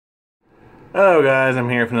Hello guys, I'm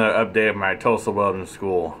here for another update of my Tulsa welding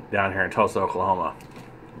school down here in Tulsa, Oklahoma.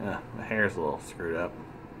 My hair's a little screwed up.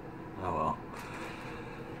 Oh well.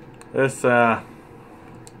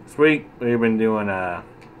 This week we've been doing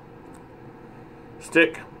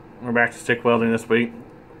stick. We're back to stick welding this week.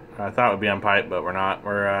 I thought we'd be on pipe, but we're not.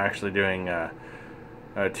 We're actually doing a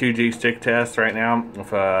 2G stick test right now with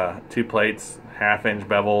 2 plates, 1/2 inch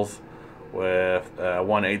bevels with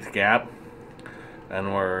 1/8 gap,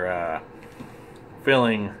 and we're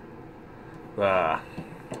filling we're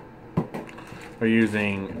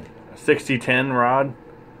using a 6010 rod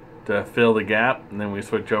to fill the gap, and then we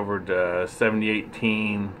switch over to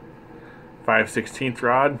 7018 5/16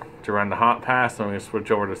 rod to run the hot pass, and we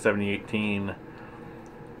switch over to 7018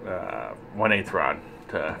 1/8 rod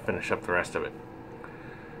to finish up the rest of it.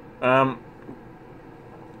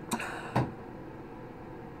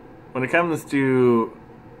 When it comes to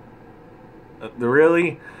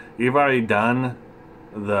you've already done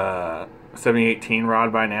the 7018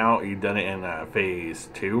 rod by now. You've done it in phase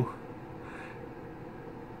 2.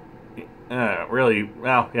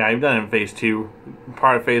 Well, yeah, you've done it in phase 2.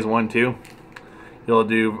 Part of phase 1 too. You'll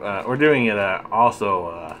do. We're doing it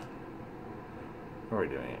also. Where are we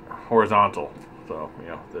doing it? Horizontal. So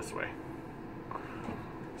this way.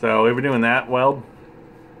 So we've been doing that weld.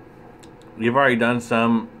 You've already done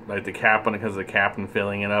some, like the cap on it, because of the cap and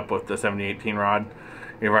filling it up with the 7018 rod.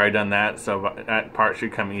 You've already done that, so that part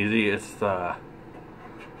should come easy. It's the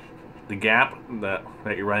gap that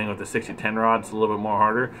you're running with the 6010 rod. It's a little bit more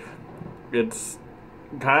harder. It is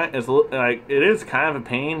kind of a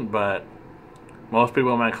pain, but most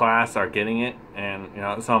people in my class are getting it, and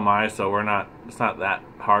so am I. So it's not that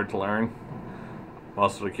hard to learn.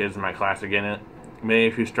 Most of the kids in my class are getting it. Maybe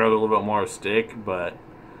if you struggle a little bit more with stick, but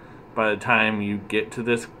by the time you get to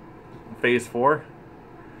this phase 4,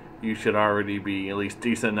 you should already be at least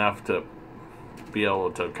decent enough to be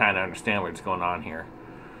able to kind of understand what's going on here.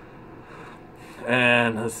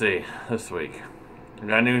 And let's see, this week we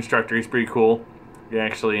got a new instructor. He's pretty cool. He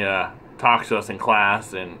actually talks to us in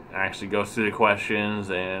class and actually goes through the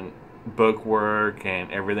questions and book work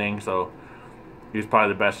and everything. So he's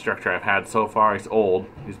probably the best instructor I've had so far. He's old.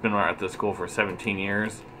 He's been at this school for 17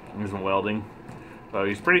 years. He's been welding, so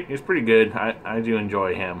he's pretty good. I do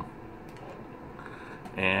enjoy him.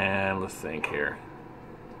 And let's think here.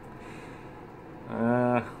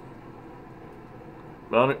 Well,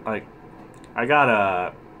 like, I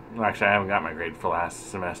got actually I haven't got my grade for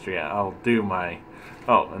last semester yet. I'll do my,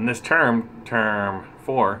 in this term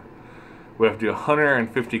 4, we have to do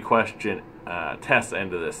 150 question tests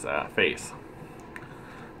into this phase.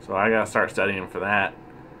 So I gotta start studying for that.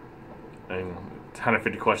 And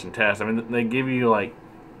 150 question test. I mean, they give you like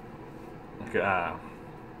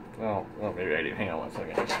well, maybe I do. Hang on one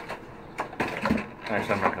second.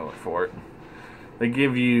 Actually, I'm not gonna look for it. They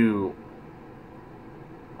give you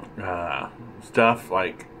stuff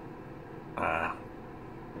like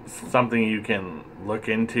something you can look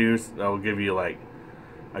into. They'll give you like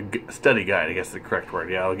a study guide, I guess is the correct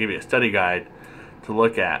word. Yeah, I'll give you a study guide to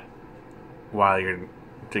look at while to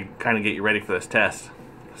kind of get you ready for this test.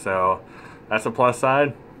 So that's a plus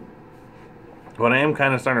side. What I am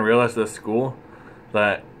kind of starting to realize at this school,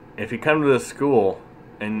 that if you come to this school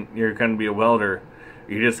and you're going to be a welder,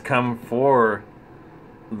 you just come for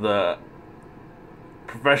the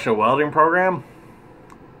professional welding program.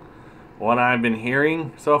 What I've been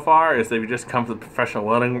hearing so far is that if you just come for the professional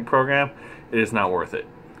welding program, it is not worth it.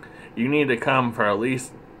 You need to come for at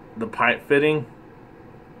least the pipe fitting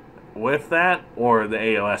with that, or the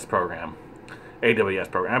AWS program. I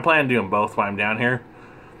plan on doing both while I'm down here.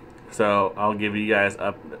 So I'll give you guys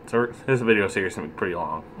up. So this video series is going to be pretty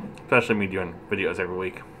long, especially me doing videos every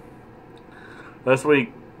week. This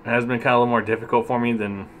week has been kind of a little more difficult for me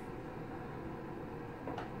than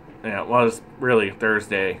it was really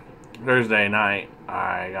Thursday. Thursday night,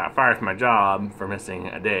 I got fired from my job for missing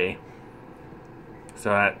a day.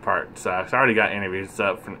 So that part sucks. I already got interviews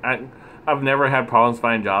up. I've never had problems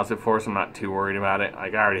finding jobs before, so I'm not too worried about it.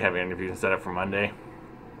 Like, I already have interviews set up for Monday.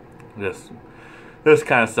 This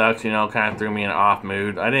kind of sucks, kind of threw me in an off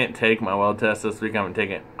mood. I didn't take my weld test this week. I'm going to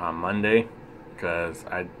take it on Monday because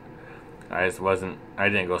I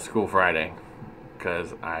didn't go to school Friday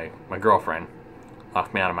because my girlfriend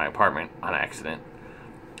locked me out of my apartment on accident.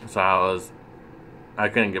 So I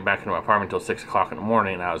couldn't get back into my apartment until 6 o'clock in the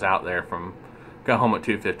morning, and I was out there got home at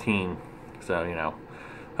 2:15. So,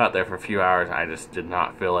 out there for a few hours. I just did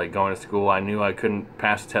not feel like going to school. I knew I couldn't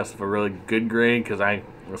pass the test with a really good grade because I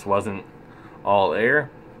just wasn't all there.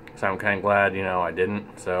 So I'm kind of glad, I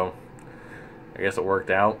didn't. So I guess it worked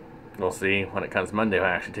out. We'll see when it comes Monday when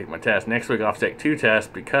I actually take my test. Next week I'll have to take 2 tests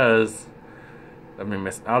because I mean,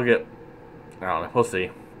 I'll get, I don't know, we'll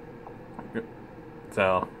see.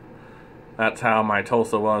 So, that's how my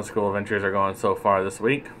Tulsa Welding School adventures are going so far this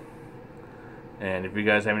week. And if you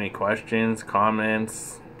guys have any questions,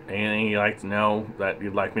 comments, anything you'd like to know that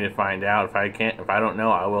you'd like me to find out, if I don't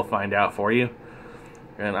know, I will find out for you.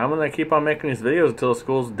 And I'm gonna keep on making these videos until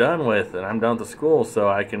school's done with, and I'm done with the school, so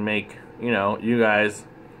I can make, you know, you guys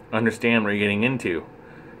understand what you're getting into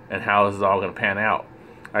and how this is all gonna pan out.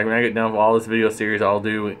 When I get done with all this video series, I'll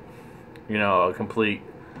do, you know, a complete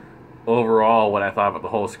overall what I thought about the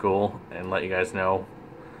whole school and let you guys know.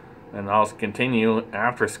 And I'll continue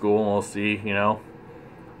after school, and we'll see, you know,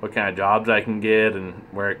 what kind of jobs I can get and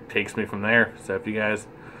where it takes me from there. So if you guys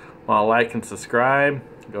want to like and subscribe,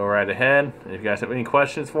 go right ahead. And if you guys have any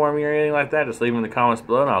questions for me or anything like that, just leave them in the comments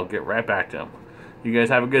below and I'll get right back to them. You guys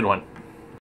have a good one.